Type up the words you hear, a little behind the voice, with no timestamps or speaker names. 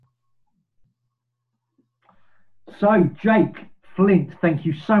So, Jake Flint, thank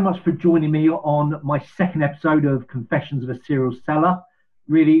you so much for joining me on my second episode of Confessions of a Serial Seller.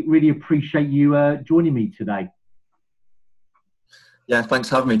 Really, really appreciate you joining me today. Yeah, thanks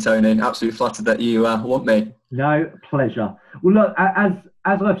for having me, Tony. Absolutely flattered that you want me. No, pleasure. Well, look, as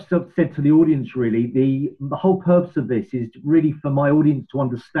I've sort of said to the audience, really, the whole purpose of this is really for my audience to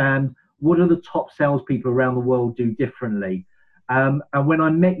understand what are the top salespeople around the world do differently. And when I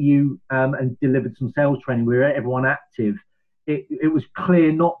met you and delivered some sales training, we were at Everyone Active. It was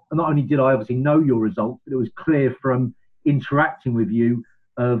clear not only did I obviously know your results, but it was clear from interacting with you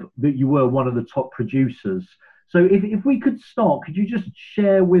that you were one of the top producers. So if we could start, could you just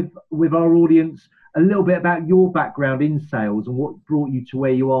share with our audience a little bit about your background in sales and what brought you to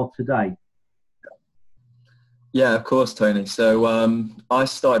where you are today? Yeah, of course, Tony. So I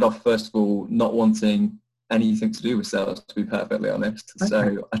started off, first of all, not wanting anything to do with sales, to be perfectly honest. Okay.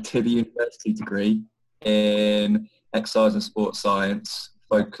 So I did a university degree in exercise and sports science,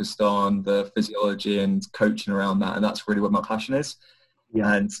 focused on the physiology and coaching around that. And that's really what my passion is.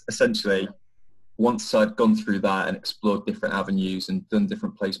 Yeah. And essentially, once I'd gone through that and explored different avenues and done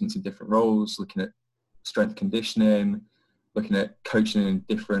different placements in different roles, looking at strength conditioning, looking at coaching in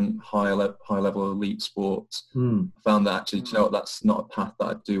different high level elite sports, I found that actually, that's not a path that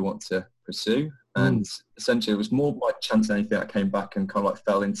I do want to pursue. And essentially it was more by chance than anything I came back and kind of like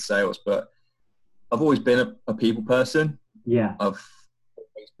fell into sales. But I've always been a people person. Yeah. I've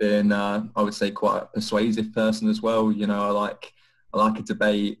always been, I would say, quite a persuasive person as well. You know, I like a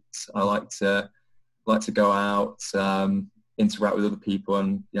debate. I like to go out, interact with other people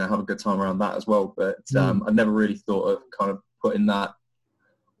and, have a good time around that as well. But I never really thought of kind of putting that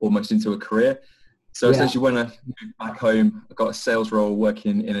almost into a career. So essentially when I moved back home, I got a sales role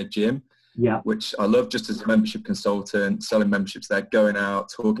working in a gym, which I love, just as a membership consultant, selling memberships there, going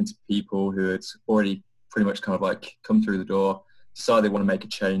out, talking to people who had already pretty much kind of like come through the door, decide they want to make a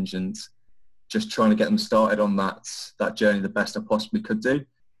change, and just trying to get them started on that journey the best I possibly could do.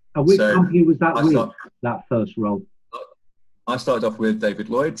 And which company was that with, that first role? I started off with David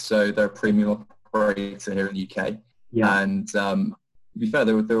Lloyd, so they're a premium operator here in the UK. Yeah. And to be fair,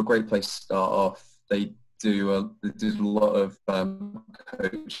 they were a great place to start off. They do a lot of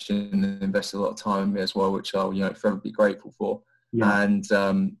coaching and invest a lot of time in me as well, which I'll forever be grateful for. Yeah. And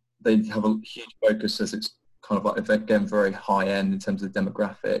they have a huge focus, as it's kind of like, again, very high end in terms of the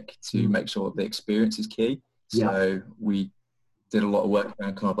demographic, to make sure the experience is key. So we did a lot of work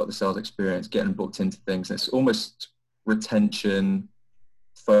around kind of like the sales experience, getting booked into things. And it's almost retention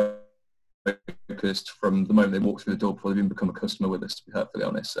focused from the moment they walk through the door before they've even become a customer with us, to be perfectly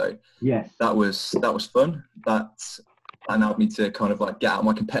honest. So that was fun. That allowed me to kind of like get out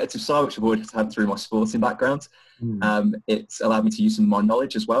my competitive side, which I've always had through my sporting background. It's allowed me to use some of my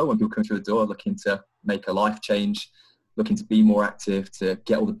knowledge as well when people come through the door looking to make a life change, looking to be more active, to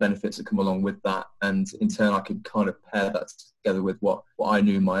get all the benefits that come along with that. And in turn, I could kind of pair that together with what I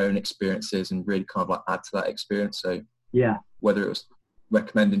knew, my own experiences, and really kind of like add to that experience. So whether it was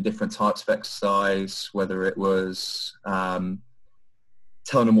recommending different types of exercise, whether it was telling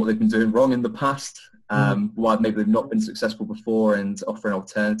them what they've been doing wrong in the past, why maybe they've not been successful before, and offering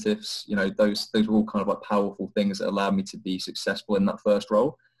alternatives, those were all kind of like powerful things that allowed me to be successful in that first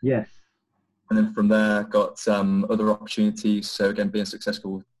role. Yes. And then from there, got other opportunities. So again, being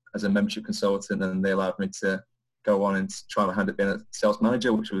successful as a membership consultant, and they allowed me to go on and try my hand at being a sales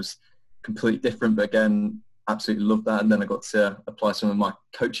manager, which was completely different. But again, absolutely loved that. And then I got to apply some of my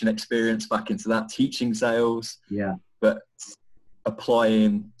coaching experience back into that, teaching sales. Yeah. But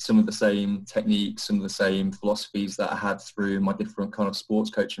applying some of the same techniques, some of the same philosophies that I had through my different kind of sports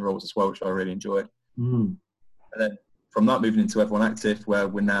coaching roles as well, which I really enjoyed. And then from that, moving into Everyone Active, where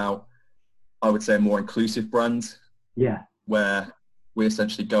we're now, I would say, a more inclusive brand. Yeah. Where we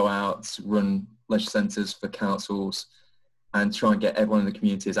essentially go out, run leisure centres for councils, and try and get everyone in the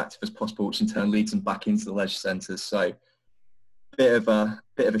community as active as possible, which in turn leads them back into the leisure centres. So bit of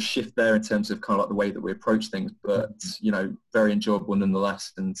a shift there in terms of kind of like the way that we approach things, but very enjoyable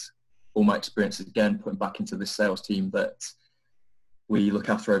nonetheless. And all my experiences, again, putting back into this sales team that we look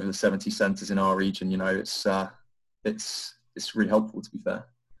after over the 70 centres in our region. It's really helpful, to be fair.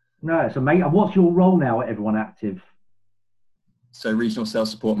 No, it's amazing. And what's your role now at Everyone Active? So regional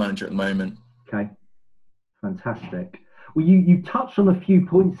sales support manager at the moment. Okay, fantastic. Well, you touched on a few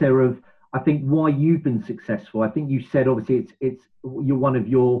points there of, I think, why you've been successful. I think you said, obviously, it's you're one of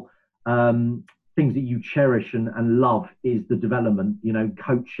your things that you cherish and love is the development,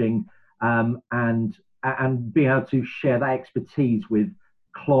 coaching, and being able to share that expertise with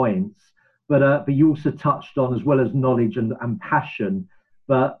clients. But you also touched on, as well as knowledge and passion,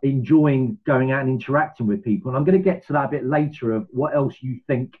 but enjoying going out and interacting with people. And I'm going to get to that a bit later of what else you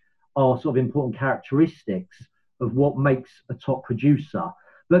think are sort of important characteristics of what makes a top producer.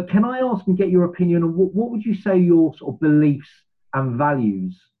 But can I ask and get your opinion on what would you say your sort of beliefs and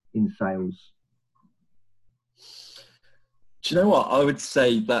values in sales? Do you know what? I would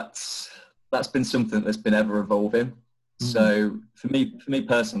say that's been something that's been ever evolving. So for me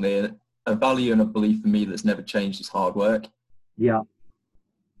personally, a value and a belief for me that's never changed is hard work. Yeah.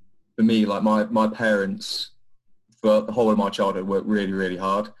 For me, like my parents, for the whole of my childhood, worked really, really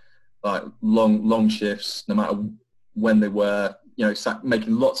hard, like long shifts, no matter when they were, you know,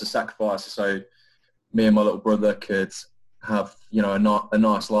 making lots of sacrifices. So me and my little brother could have, you know, a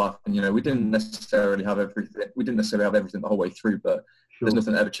nice life. And, you know, we didn't necessarily have everything. We didn't necessarily have everything the whole way through, but there's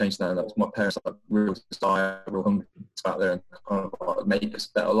nothing that ever changed there. And that was my parents, like, real desire, real hunger out there and kind of like make us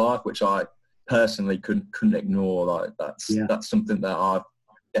a better life, which I personally couldn't ignore. Like that's something that I've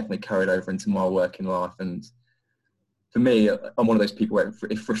definitely carried over into my working life. And for me, I'm one of those people where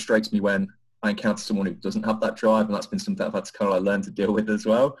it frustrates me when I encounter someone who doesn't have that drive, and that's been something I've had to kind of like learn to deal with as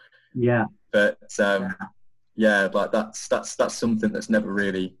well. Yeah. But yeah, like that's something that's never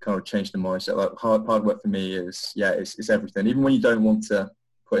really kind of changed in my mindset. Like hard work for me is it's everything. Even when you don't want to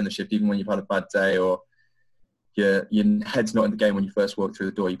put in the shift, even when you've had a bad day or your head's not in the game when you first walk through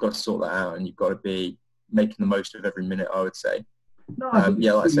the door, you've got to sort that out, and you've got to be making the most of every minute, I would say. No,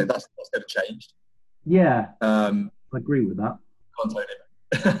 yeah, like I said, that's never changed. Yeah, I agree with that. Can't own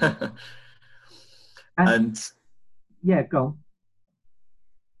it. and yeah, go on.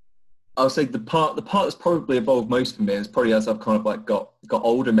 I'll say the part that's probably evolved most for me is probably as I've kind of like got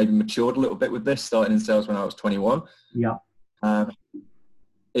older, maybe matured a little bit with this, starting in sales when I was 21. Yeah.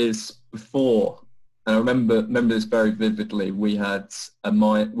 Is before, and I remember this very vividly. We had a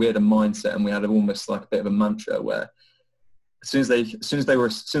mindset, and we had almost like a bit of a mantra where as soon as they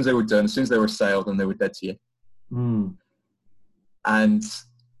were done, as soon as they were sailed, then they were dead to you. And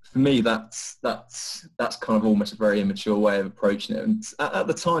for me, that's kind of almost a very immature way of approaching it. And at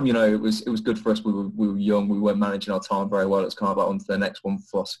the time, you know, it was good for us. We were young. We weren't managing our time very well. It's kind of like on to the next one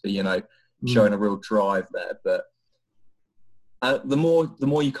philosophy, you know, showing a real drive there. But the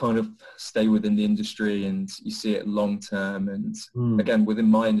more you kind of stay within the industry and you see it long term, and again within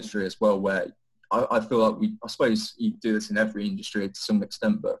my industry as well, where I feel like I suppose you do this in every industry to some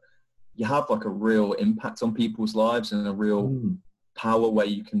extent, but you have like a real impact on people's lives and a real power where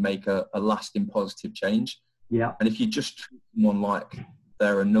you can make a lasting positive change. Yeah. And if you just treat someone like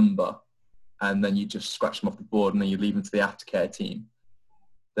they're a number and then you just scratch them off the board and then you leave them to the aftercare team,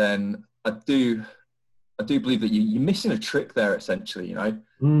 then I do believe that you're missing a trick there, essentially, you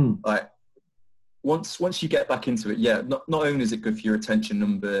know. Like once you get back into it, not only is it good for your retention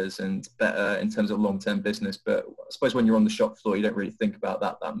numbers and better in terms of long-term business, but I suppose when you're on the shop floor, you don't really think about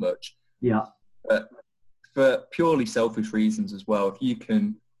that much. Yeah. But for purely selfish reasons as well, if you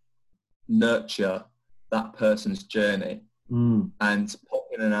can nurture that person's journey and pop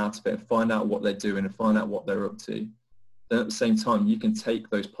in and out of it and find out what they're doing and find out what they're up to, then at the same time, you can take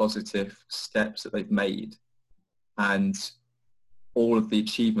those positive steps that they've made and all of the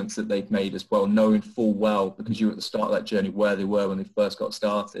achievements that they've made as well, knowing full well, because you were at the start of that journey where they were when they first got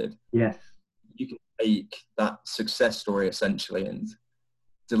started. Yes. You can take that success story essentially and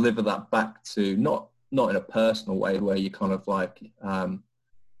deliver that back to not in a personal way where you kind of like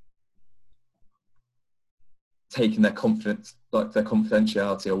taking their confidence, like their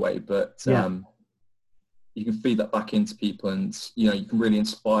confidentiality away, but you can feed that back into people, and you know you can really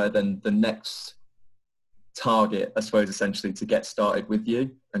inspire then the next target, I suppose, essentially to get started with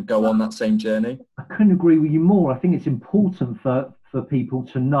you and go on that same journey. I couldn't agree with you more. I think it's important for people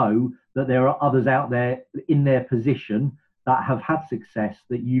to know that there are others out there in their position that have had success,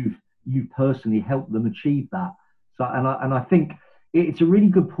 that you've personally helped them achieve that. So, and I think it's a really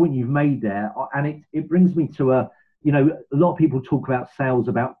good point you've made there, and it brings me to a lot of people talk about sales,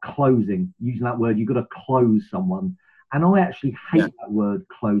 about closing, using that word. You've got to close someone, and I actually hate that word,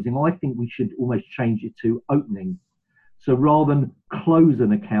 closing. I think we should almost change it to opening. So rather than close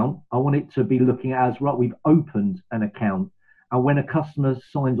an account, I want it to be looking at as, right, we've opened an account, and when a customer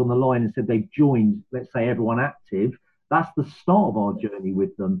signs on the line and said they've joined, let's say everyone active, that's the start of our journey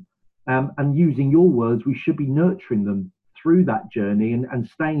with them. And using your words, we should be nurturing them through that journey and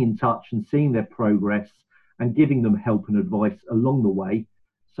staying in touch and seeing their progress and giving them help and advice along the way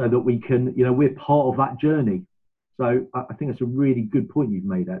so that we can, we're part of that journey. So I think that's a really good point you've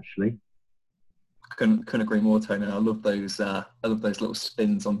made, actually. Couldn't agree more, Tony. I love those little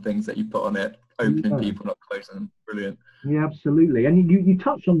spins on things that you put on it, opening people, not closing them. Brilliant. Yeah, absolutely. And you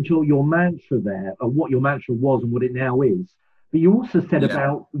touched on your mantra there, or what your mantra was and what it now is. But you also said Yeah.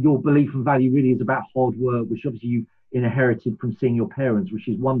 about your belief and value really is about hard work, which obviously you inherited from seeing your parents, which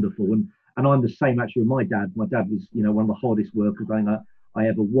is wonderful. And I'm the same actually with my dad. My dad was, one of the hardest workers I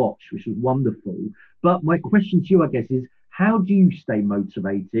ever watched, which was wonderful. But my question to you, I guess, is how do you stay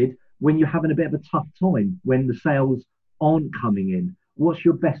motivated when you're having a bit of a tough time, when the sales aren't coming in? What's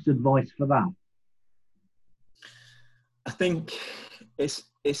your best advice for that? I think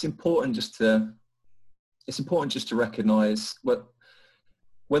it's important just to recognise what.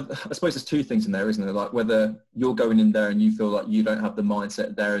 Well, I suppose there's two things in there, isn't there? Like whether you're going in there and you feel like you don't have the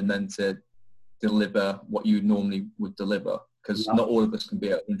mindset there and then to deliver what you normally would deliver, because Yeah, not all of us can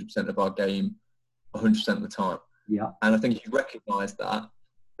be at 100% of our game 100% of the time. yeah, And I think if you recognise that,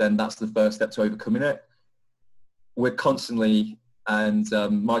 then that's the first step to overcoming it. We're constantly, and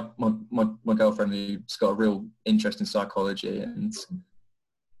my girlfriend, who's got a real interest in psychology and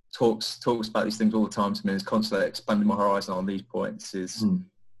talks about these things all the time to me, is constantly expanding my horizon on these points, is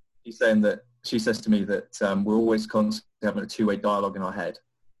she's saying that, she says to me that we're always constantly having a two-way dialogue in our head.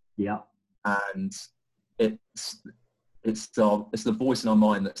 yeah, And it's the voice in our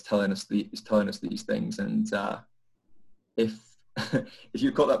mind that's telling us these things. And if if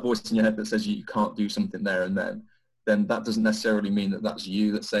you've got that voice in your head that says you can't do something there and then that doesn't necessarily mean that that's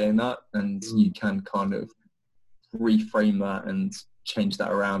you that's saying that. And you can kind of reframe that and change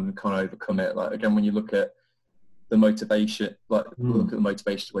that around and kind of overcome it. Like again, when you look at the motivation, look at the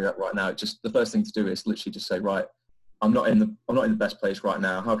motivation where you're at right now, it's just the first thing to do is literally just say, right, I'm not in the best place right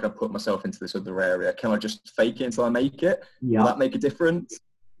now. How can I put myself into this other area? Can I just fake it until I make it? yeah, Will that make a difference?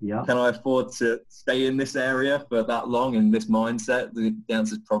 yeah. Can I afford to stay in this area for that long in this mindset? The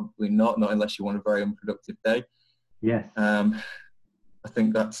answer is probably not unless you want a very unproductive day. Yes. I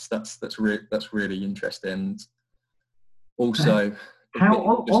think that's really interesting. Also,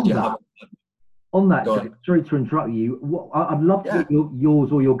 On that, sorry to interrupt you. I'd love to get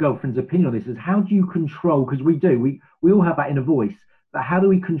yours or your girlfriend's opinion on this. Is how do you control? Because we all have that inner voice, but how do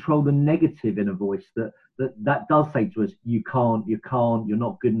we control the negative inner voice that does say to us, you can't, you're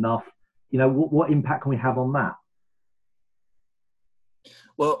not good enough? What impact can we have on that?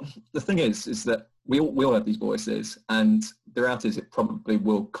 Well, the thing is that we all have these voices, and the reality is it probably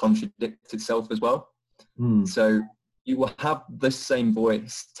will contradict itself as well. So you will have this same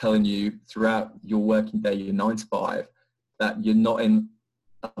voice telling you throughout your working day, your 9 to 5, that you're not in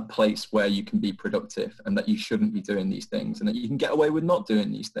a place where you can be productive and that you shouldn't be doing these things and that you can get away with not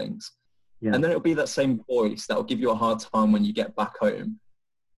doing these things. Yeah. And then it'll be that same voice that will give you a hard time when you get back home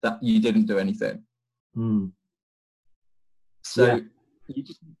that you didn't do anything. So you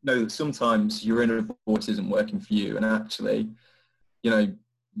just know that sometimes your inner voice isn't working for you, and actually,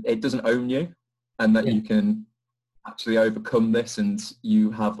 it doesn't own you, and that you can actually overcome this, and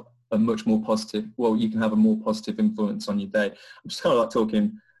you have a much more positive, you can have a more positive influence on your day. I'm just kind of like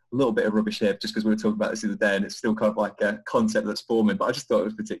talking a little bit of rubbish here just because we were talking about this the other day, and it's still kind of like a concept that's forming, but I just thought it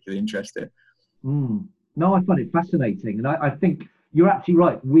was particularly interesting. No, I find it fascinating. And I think you're absolutely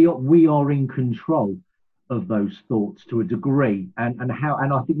right. We are in control of those thoughts to a degree, and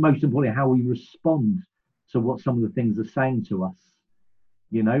I think most importantly, how we respond to what some of the things are saying to us.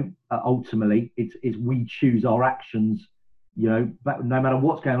 Ultimately it's we choose our actions, but no matter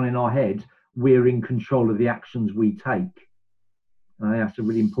what's going on in our head, we're in control of the actions we take. And I think that's a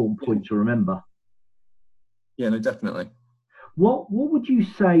really important point to remember. Yeah, no, definitely. What would you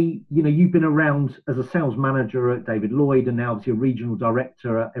say, you've been around as a sales manager at David Lloyd and now obviously a regional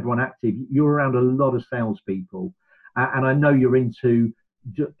director at Everyone Active. You're around a lot of salespeople, and I know you're into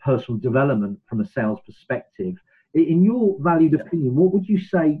personal development from a sales perspective. In your valued opinion, what would you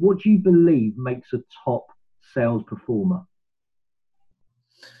say, what do you believe makes a top sales performer?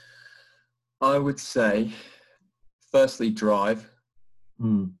 I would say, firstly, drive.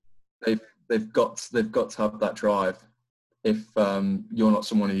 They've got to have that drive. If you're not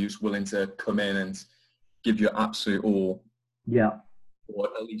someone who's willing to come in and give your absolute all, or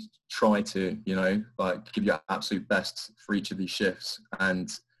at least try to, give your absolute best for each of these shifts and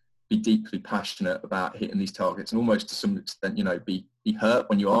be deeply passionate about hitting these targets, and almost to some extent, be hurt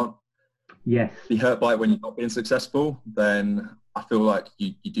when you aren't. Yes. Be hurt by it when you're not being successful, then I feel like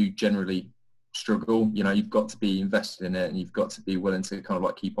you do generally struggle. You've got to be invested in it, and you've got to be willing to kind of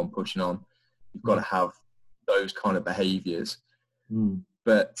like keep on pushing on. You've got to have those kind of behaviors.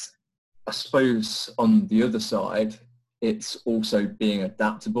 But I suppose on the other side, it's also being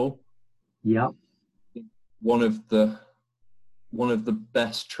adaptable. Yeah. One of the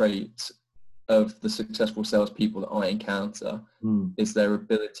best traits of the successful salespeople that I encounter is their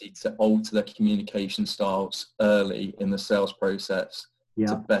ability to alter their communication styles early in the sales process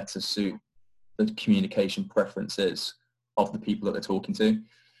to better suit the communication preferences of the people that they're talking to.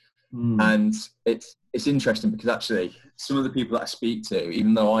 Mm. And it's interesting because actually some of the people that I speak to,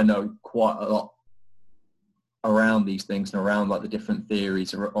 even though I know quite a lot around these things and around like the different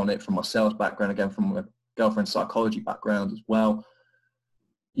theories on it from my sales background, again from my girlfriend's psychology background as well,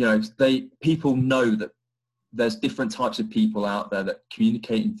 you know, people know that there's different types of people out there that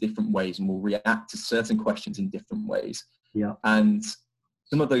communicate in different ways and will react to certain questions in different ways. Yeah. And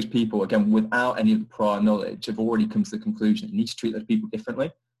some of those people, again, without any of the prior knowledge, have already come to the conclusion you need to treat those people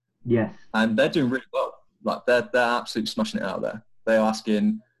differently. Yes. And they're doing really well. Like they're absolutely smashing it out there. They're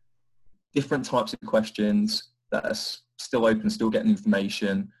asking different types of questions that are still open, still getting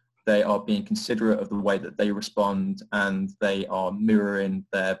information. They are being considerate of the way that they respond, and they are mirroring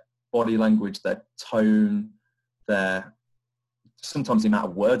their body language, their tone, sometimes the amount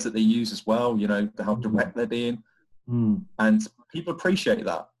of words that they use as well, you know, how direct they're being. And people appreciate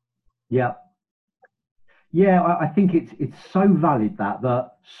that. Yeah. Yeah, I think it's so valid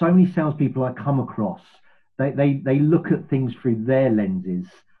that so many salespeople I come across, they look at things through their lenses.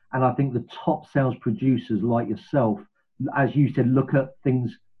 And I think the top sales producers like yourself, as you said, look at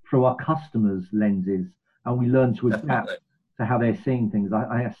things through our customers' lenses, and we learn to adapt Definitely. to how they're seeing things.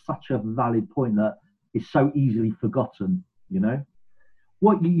 I have such a valid point that is so easily forgotten, you know.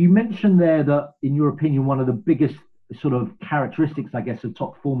 What you mentioned there, that in your opinion, one of the biggest sort of characteristics, I guess, of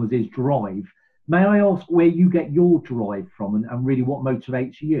top performers is drive. May I ask where you get your drive from, and really what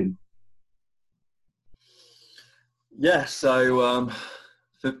motivates you? Yeah, so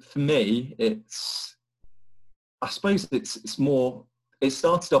for me, I suppose it's more, it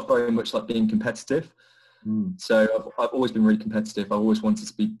started off very much like being competitive. So I've always been really competitive. I've always wanted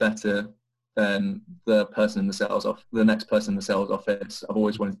to be better than the next person in the sales office. I've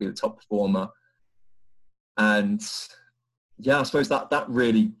always wanted to be the top performer. And yeah, I suppose that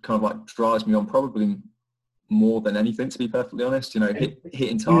really kind of like drives me on, probably more than anything, to be perfectly honest. You know,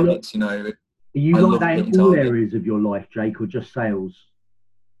 hitting targets, you know. Are you I like love that in hitting all targets. areas of your life, Jake, or just sales?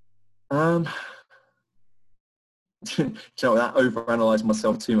 Do you know, that overanalyze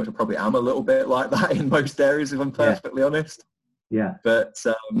myself too much. I probably am a little bit like that in most areas, if I'm perfectly honest. Yeah. But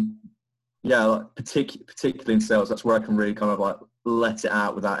yeah, like particularly in sales, that's where I can really kind of like let it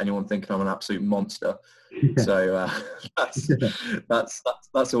out without anyone thinking I'm an absolute monster. Yeah. So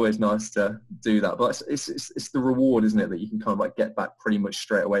that's always nice to do that. But it's the reward, isn't it, that you can kind of like get back pretty much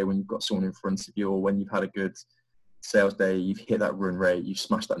straight away when you've got someone in front of you, or when you've had a good sales day, you've hit that run rate, you've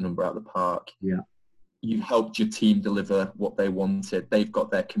smashed that number out of the park. Yeah. You've helped your team deliver what they wanted. They've got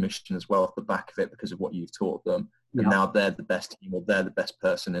their commission as well off the back of it because of what you've taught them. And now they're the best team, or they're the best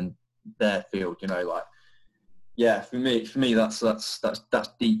person in their field. You know, like, yeah, for me, that's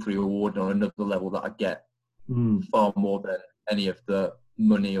deeply rewarding on another level that I get far more than any of the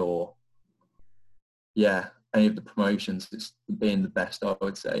money or any of the promotions. It's being the best, I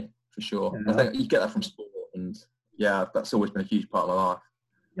would say, for sure. I think you get that from sport, and yeah, that's always been a huge part of my life.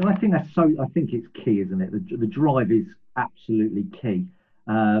 You know, I think it's key, isn't it? The drive is absolutely key.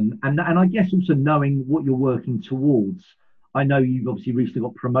 And I guess also knowing what you're working towards. I know you've obviously recently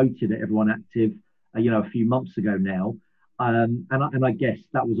got promoted at Everyone Active, you know, a few months ago now. And I guess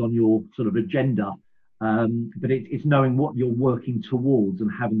that was on your sort of agenda. But it's knowing what you're working towards and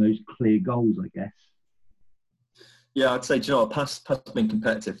having those clear goals, I guess. Yeah, I'd say, do you know, past being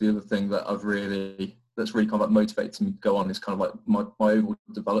competitive, the other thing that that's really kind of like motivated me to go on is kind of like my overall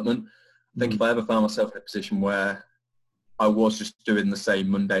development. I think if I ever found myself in a position where I was just doing the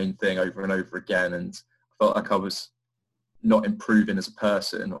same mundane thing over and over again, and I felt like I was not improving as a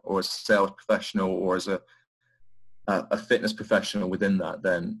person or as a sales professional or as a fitness professional within that,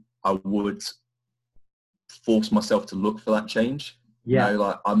 then I would force myself to look for that change. Yeah. You know,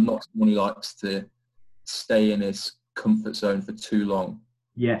 like, I'm not someone who likes to stay in his comfort zone for too long.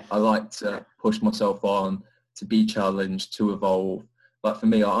 Yes. I like to push myself on, to be challenged, to evolve. Like for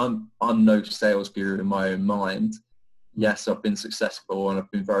me, I'm no sales guru in my own mind. Yes, I've been successful and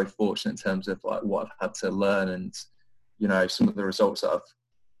I've been very fortunate in terms of like what I've had to learn, and, you know, some of the results that I've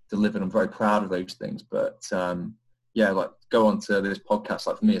delivered. I'm very proud of those things. But yeah, like, go on to this podcast,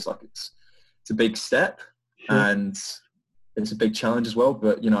 like for me, it's a big step. Sure. And it's a big challenge as well.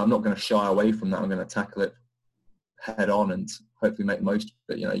 But, you know, I'm not going to shy away from that. I'm going to tackle it head on and hopefully make the most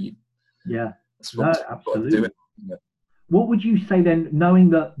of it. You know, that's what absolutely. Do it, you know. What would you say then, knowing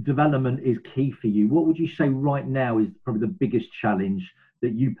that development is key for you, what would you say right now is probably the biggest challenge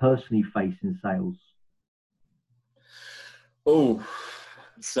that you personally face in sales? Oh,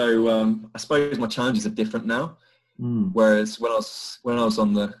 so I suppose my challenges are different now. Whereas when I was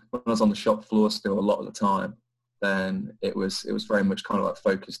on the shop floor still a lot of the time, then it was very much kind of like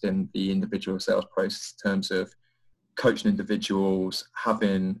focused in the individual sales process in terms of coaching individuals,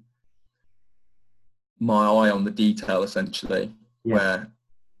 having my eye on the detail essentially, where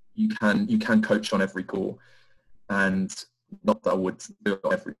you can coach on every call, and not that I would do it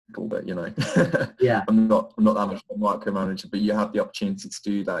on every call, but you know, I'm not that much of a micromanager, but you have the opportunity to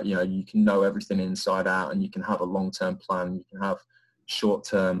do that. You know, you can know everything inside out, and you can have a long-term plan. You can have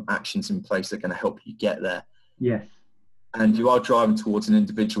short-term actions in place that are going to help you get there. Yes. And you are driving towards an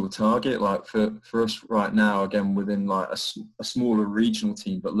individual target. Like for us right now, again, within like a smaller regional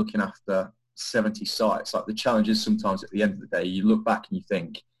team, but looking after 70 sites, like the challenge is sometimes at the end of the day, you look back and you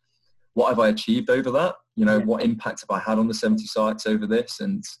think, what have I achieved over that? You know, what impact have I had on the 70 sites over this?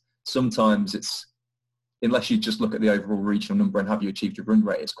 And sometimes it's, unless you just look at the overall regional number and have you achieved your run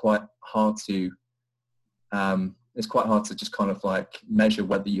rate, it's quite hard to just kind of like measure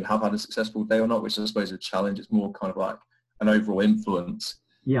whether you have had a successful day or not, which I suppose is a challenge. It's more kind of like an overall influence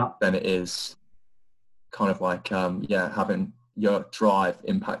than it is kind of like, having your drive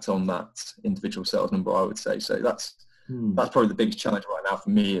impact on that individual sales number, I would say. So that's probably the biggest challenge right now for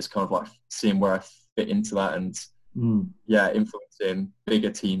me, is kind of like seeing where I fit into that and influencing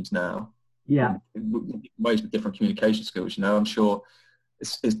bigger teams now. Ways with different communication skills. You know, I'm sure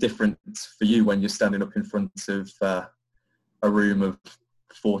it's different for you when you're standing up in front of a room of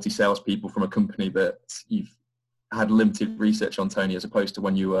 40 salespeople from a company that you've had limited research on, Tony, as opposed to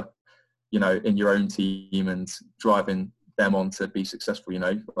when you were, you know, in your own team and driving them on to be successful. You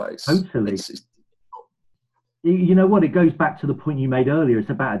know, like totally. You know what? It goes back to the point you made earlier. It's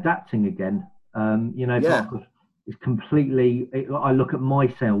about adapting again. You know, it's completely. I look at my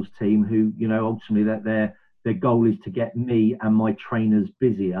sales team, who, you know, ultimately their goal is to get me and my trainers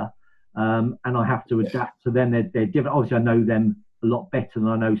busier, and I have to adapt to them. They're different. Obviously, I know them a lot better than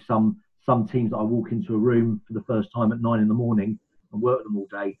I know some teams that I walk into a room for the first time at 9 a.m. and work them all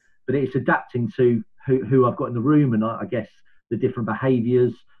day. But it's adapting to who I've got in the room, and I guess the different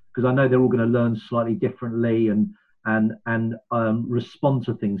behaviours, because I know they're all going to learn slightly differently and respond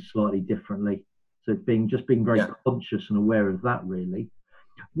to things slightly differently. So it's being very conscious and aware of that, really.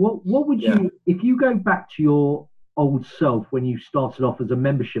 What would you, if you go back to your old self when you started off as a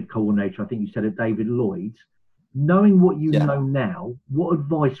membership coordinator, I think you said at David Lloyd, knowing what you know now, what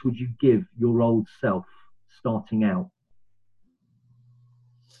advice would you give your old self starting out?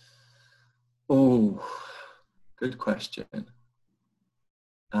 Oh, good question.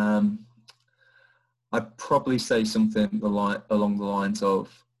 I'd probably say something along the lines of,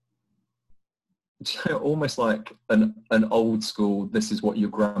 almost like an old school, this is what your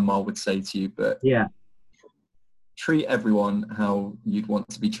grandma would say to you, but treat everyone how you'd want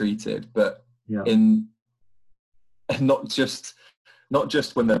to be treated, but in not just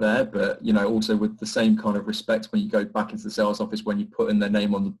when they're there, but, you know, also with the same kind of respect when you go back into the sales office, when you put in their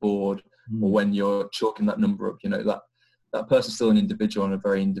name on the board, or when you're chalking that number up. You know, that person's still an individual on a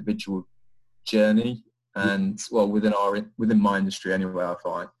very individual journey, and well, within my industry anyway, I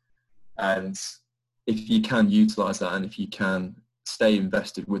find. And if you can utilize that, and if you can stay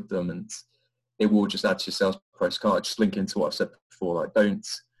invested with them, and it will just add to your sales process. Can't just link into what I've said before. Like,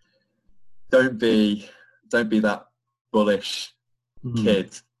 don't be that bullish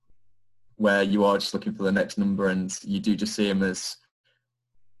kid where you are just looking for the next number, and you do just see them as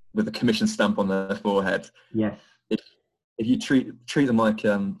with a commission stamp on their forehead. Yes. If you treat them like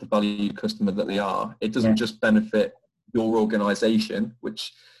the valued customer that they are, it doesn't just benefit your organization,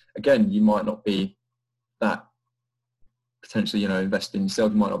 which again, you might not be that potentially, you know, invested in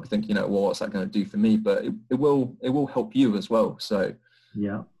yourself. You might not be thinking, you know, well, what's that going to do for me? But it will help you as well. So you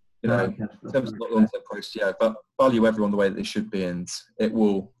know, in terms of the long-term process, but value everyone the way that they should be, and it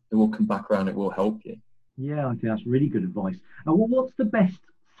will come back around. It will help you. Yeah, I think that's really good advice. And what's the best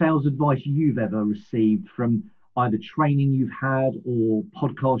sales advice you've ever received from either training you've had or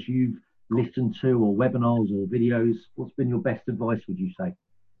podcasts you've listened to or webinars or videos? What's been your best advice, would you say?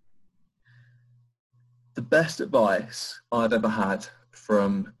 The best advice I've ever had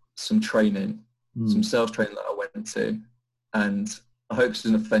from some training, some sales training that I went to, and I hope this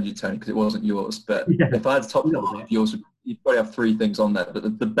doesn't offend you, Tony, because it wasn't yours, but if I had the top 5, you'd probably have 3 things on there,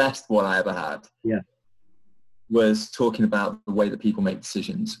 but the best one I ever had was talking about the way that people make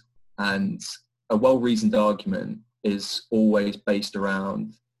decisions. And a well-reasoned argument is always based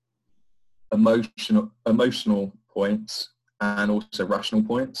around emotional points and also rational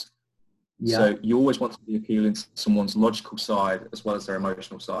points. So you always want to be appealing to someone's logical side as well as their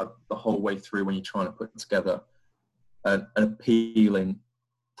emotional side the whole way through when you're trying to put together an appealing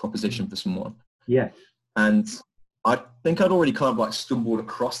proposition for someone. Yes. And I think I'd already kind of like stumbled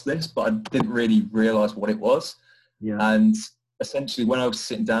across this, but I didn't really realize what it was. And essentially when I was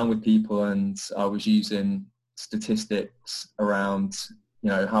sitting down with people and I was using statistics around,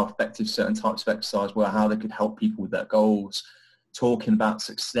 how effective certain types of exercise were, how they could help people with their goals, talking about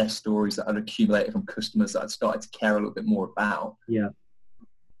success stories that I'd accumulated from customers that I'd started to care a little bit more about. Yeah.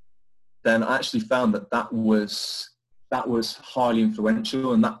 Then I actually found that was highly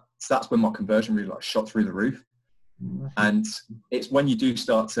influential, and that's when my conversion really shot through the roof. And it's when you do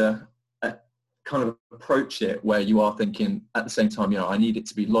start to kind of approach it where you are thinking at the same time, I need it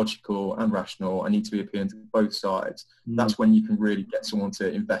to be logical and rational. I need to be appealing to both sides. That's when you can really get someone to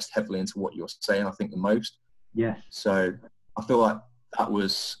invest heavily into what you're saying, I think, the most. Yes. So I feel like that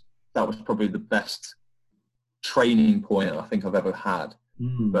was probably the best training point I think I've ever had.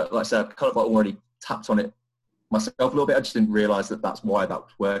 But like I said, I've kind of already tapped on it myself a little bit. I just didn't realize that's why that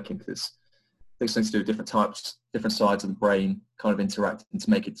was working, because things to do with different sides of the brain kind of interacting to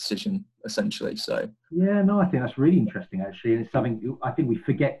make a decision, essentially. So yeah, no, I think that's really interesting, actually, and it's something I think we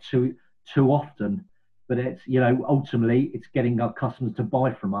forget too often. But it's, ultimately it's getting our customers to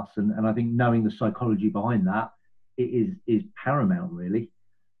buy from us, and I think knowing the psychology behind that is paramount, really.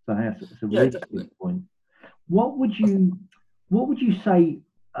 So it's a really good point. What would you say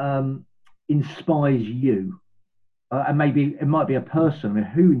inspires you? And maybe it might be a person. I mean,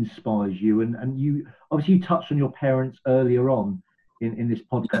 who inspires you? And you obviously you touched on your parents earlier on in this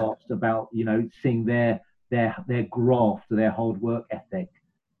podcast about seeing their graft, their hard work ethic.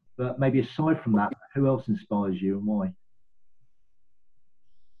 But maybe aside from that, who else inspires you and why?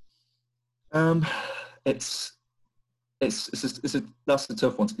 That's a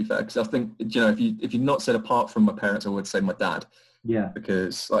tough one, to be fair, because I think if you've not said apart from my parents, I would say my dad. Yeah.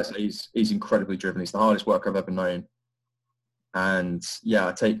 Because like I say, he's incredibly driven. He's the hardest worker I've ever known. And yeah,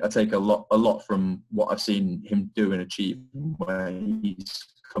 I take a lot from what I've seen him do and achieve where he's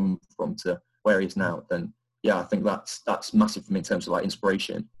come from to where he is now. Then yeah, I think that's massive for me in terms of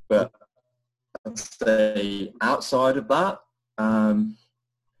inspiration. But I'd say outside of that,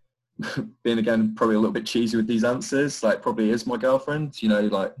 being again probably a little bit cheesy with these answers, probably is my girlfriend.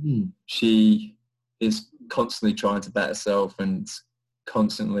 She is constantly trying to better herself and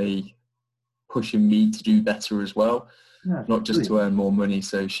constantly pushing me to do better as well. Yeah, not just to earn more money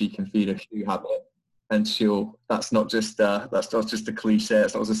so she can feed her shoe habit. And that's not just a cliche,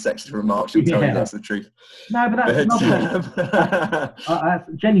 it's not just a sexist remark, she'll tell you that's the truth. No, but that's lovely.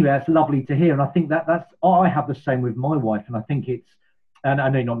 That's genuine, that's lovely to hear. And I think I have the same with my wife, and I think and I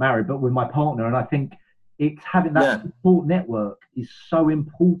know you're not married, but with my partner, and I think it's having that support network is so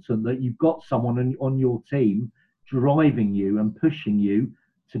important, that you've got someone on your team driving you and pushing you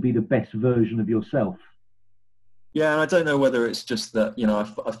to be the best version of yourself. Yeah, and I don't know whether it's just that,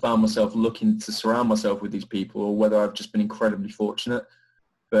 I found myself looking to surround myself with these people, or whether I've just been incredibly fortunate.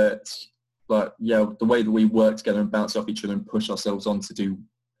 But the way that we work together and bounce off each other and push ourselves on to do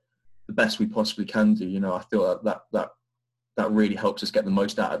the best we possibly can do, I feel that really helps us get the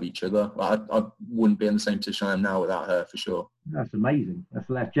most out of each other. I wouldn't be in the same position I am now without her, for sure. That's amazing.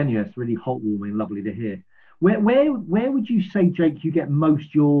 That's genuine. It's really heartwarming, lovely to hear. Where would you say, Jake, you get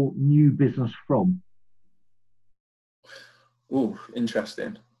most your new business from? Oh,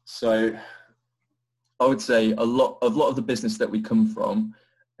 interesting. So I would say a lot of the business that we come from,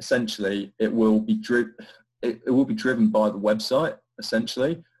 essentially, it will be driven by the website,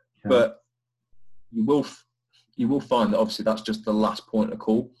 essentially. Okay. But you will find that obviously that's just the last point of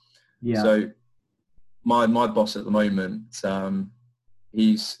call. Yeah. So my boss at the moment,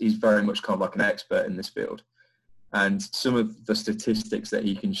 he's very much kind of like an expert in this field. And some of the statistics that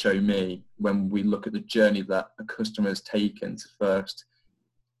he can show me when we look at the journey that a customer has taken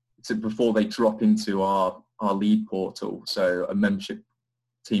before they drop into our lead portal, so a membership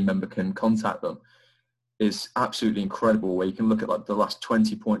team member can contact them, is absolutely incredible, where you can look at the last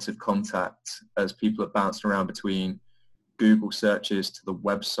 20 points of contact as people are bouncing around between Google searches to the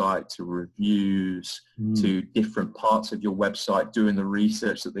website to reviews to different parts of your website, doing the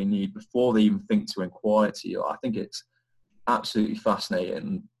research that they need before they even think to inquire to you. I think it's absolutely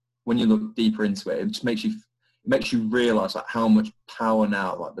fascinating. When you look deeper into it, it just makes you realize how much power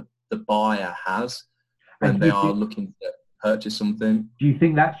now the buyer has when they are looking to purchase something. Do you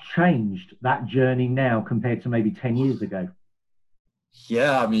think that's changed, that journey now, compared to maybe 10 years ago?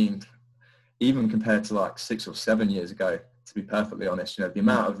 Yeah, I mean, even compared to 6 or 7 years ago, to be perfectly honest, the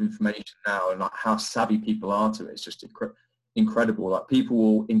amount of information now and how savvy people are to it is just incredible. People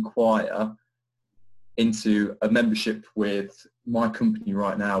will inquire into a membership with my company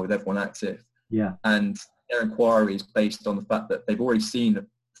right now, with Everyone Active. Yeah. And their inquiry is based on the fact that they've already seen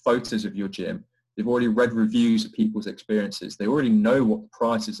photos of your gym. They've already read reviews of people's experiences. They already know what the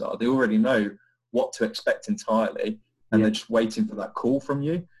prices are. They already know what to expect entirely. And they're just waiting for that call from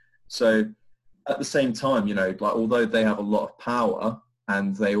you. So at the same time, you know, like although they have a lot of power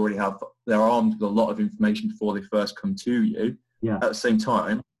and they're armed with a lot of information before they first come to you, Yeah. at the same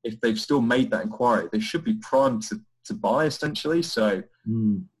time, if they've still made that inquiry, they should be primed to buy essentially. So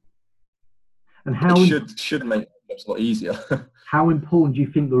and how it should make it a lot easier. how important do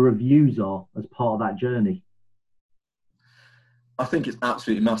you think the reviews are as part of that journey? I think it's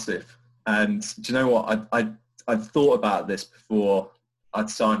absolutely massive. And do you know what? I'd thought about this before I'd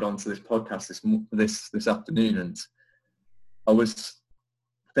signed on to this podcast this afternoon, and I was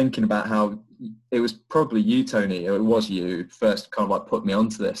thinking about how it was probably you, Tony, or it was you who first kind of like put me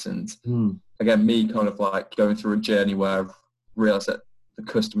onto this. And again, me kind of like going through a journey where I've realized that the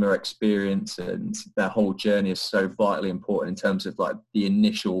customer experience and their whole journey is so vitally important in terms of like the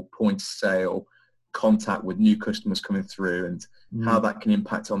initial point of sale contact with new customers coming through and how that can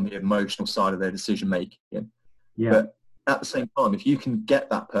impact on the emotional side of their decision making. Yeah. But at the same time, if you can get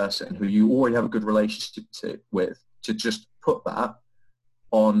that person who you already have a good relationship with to just put that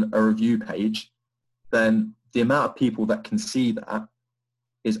on a review page, then the amount of people that can see that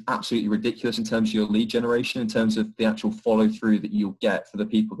is absolutely ridiculous in terms of your lead generation, in terms of the actual follow through that you'll get for the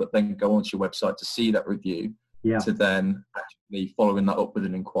people that then go onto your website to see that review, to then actually following that up with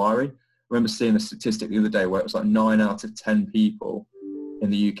an inquiry. I remember seeing a statistic the other day where it was like 9 out of 10 people in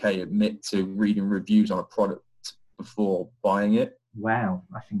the UK admit to reading reviews on a product before buying it. Wow,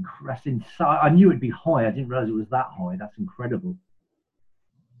 that's insane. I knew it'd be high. I didn't realize it was that high. That's incredible.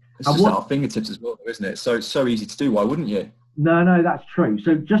 It's just at our fingertips as well, isn't it? So it's so easy to do. Why wouldn't you? No, that's true.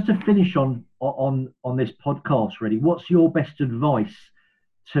 So just to finish on this podcast, really, what's your best advice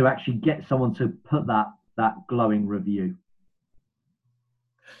to actually get someone to put that glowing review?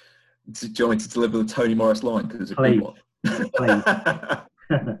 Do you want me to deliver the Tony Morris line? Because it's a Please. good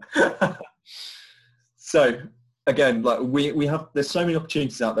one. So again, like we have, there's so many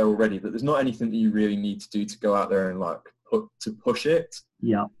opportunities out there already that there's not anything that you really need to do to go out there and like push it.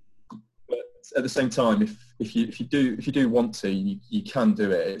 Yeah. But at the same time, if you do want to, you can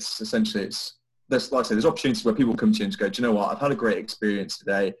do it. It's essentially, there's, like I say, there's opportunities where people come to you and just go, do you know what? I've had a great experience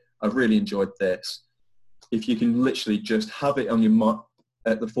today. I've really enjoyed this. If you can literally just have it on your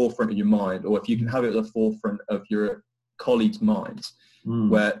at the forefront of your mind, or if you can have it at the forefront of your colleagues' minds,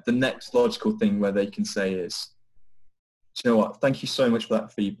 where the next logical thing where they can say is, do you know what? Thank you so much for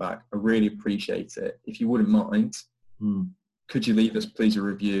that feedback. I really appreciate it. If you wouldn't mind, could you leave us please a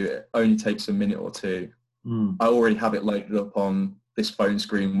review? It only takes a minute or two. I already have it loaded up on this phone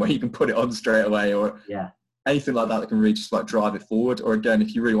screen where you can put it on straight away, or anything like that can really just like drive it forward. Or again,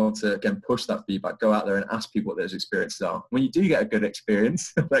 if you really want to again push that feedback, go out there and ask people what those experiences are. When you do get a good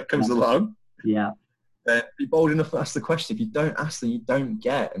experience that comes along, then be bold enough to ask the question. If you don't ask, then you don't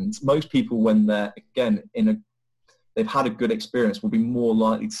get. And most people, when they're again they've had a good experience, will be more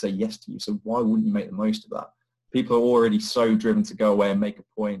likely to say yes to you. So why wouldn't you make the most of that? People are already so driven to go away and make a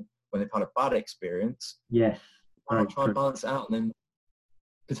point when they've had a bad experience. Yes. Try and balance it out, and then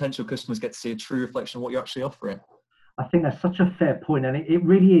potential customers get to see a true reflection of what you're actually offering. I think that's such a fair point, and it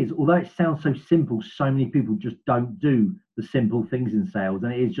really is. Although it sounds so simple, so many people just don't do the simple things in sales,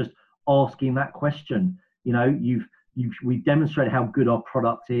 and it is just asking that question. You know, we've demonstrated how good our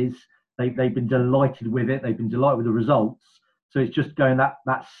product is. They've been delighted with it. They've been delighted with the results. So it's just going that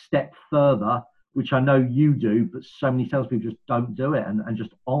step further, which I know you do, but so many salespeople just don't do it, and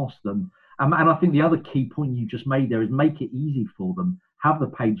just ask them. And I think the other key point you just made there is make it easy for them. Have the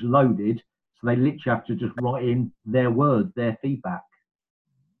page loaded, so they literally have to just write in their words, their feedback.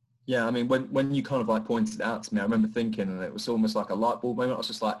 Yeah, I mean, when you kind of like pointed it out to me, I remember thinking, and it was almost like a light bulb moment. I was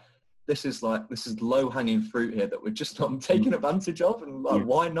just like, this is low hanging fruit here that we're just not taking advantage of, and like,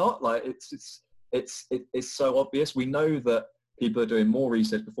 why not? Like, it's so obvious. We know that people are doing more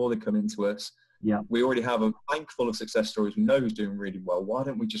research before they come into us. Yeah, we already have a bank full of success stories. We know who's doing really well. Why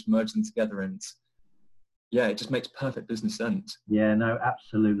don't we just merge them together? And yeah, it just makes perfect business sense. Yeah, no,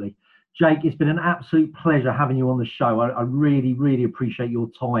 absolutely. Jake, it's been an absolute pleasure having you on the show. I really, really appreciate your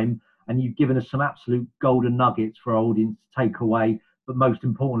time, and you've given us some absolute golden nuggets for our audience to take away, but most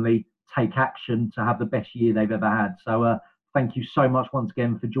importantly, take action to have the best year they've ever had. So thank you so much once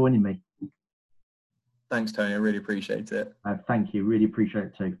again for joining me. Thanks, Tony. I really appreciate it. Thank you. Really appreciate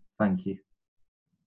it too. Thank you.